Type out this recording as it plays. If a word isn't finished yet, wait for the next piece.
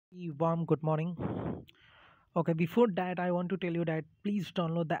Warm good morning. Okay, before that, I want to tell you that please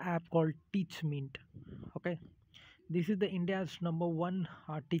download the app called Teach Mint. Okay, this is the India's number one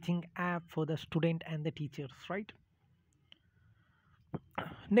teaching app for the student and the teachers. Right?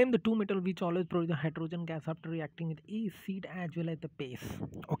 Name the two metal which always produce a hydrogen gas after reacting with acid as well as the base.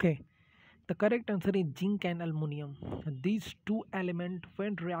 Okay, the correct answer is zinc and aluminum. These two elements,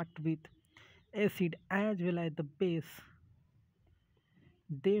 when react with acid as well as the base,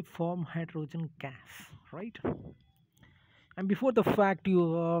 they form hydrogen gas. Right? And before the fact,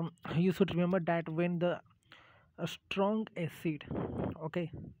 you should remember that when the a strong acid,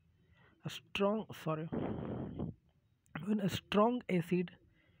 okay, a strong sorry, when a strong acid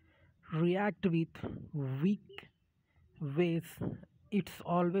react with weak base, it's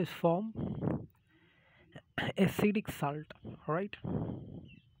always form acidic salt, right?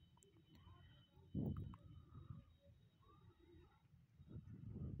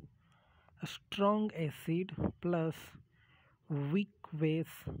 A strong acid plus weak base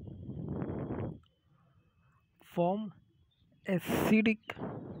form acidic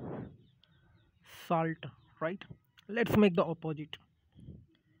salt, right? Let's make the opposite.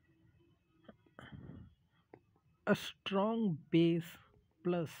 A strong base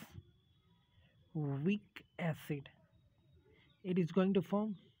plus weak acid, it is going to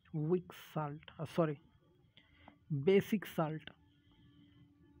form weak salt, basic salt,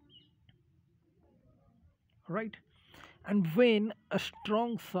 right? And when a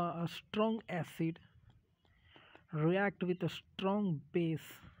strong acid react with a strong base,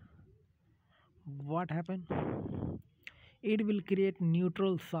 what happen? It will create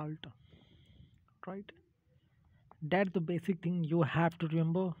neutral salt, right? That's the basic thing you have to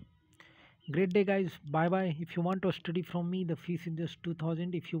remember. Great day, guys. Bye bye. If you want to study from me, the fees is just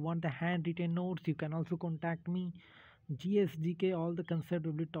 2000. If you want the handwritten notes, you can also contact me. GSGK, all the concept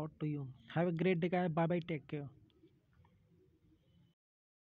will be taught to you. Have a great day, guys. Bye bye. Take care.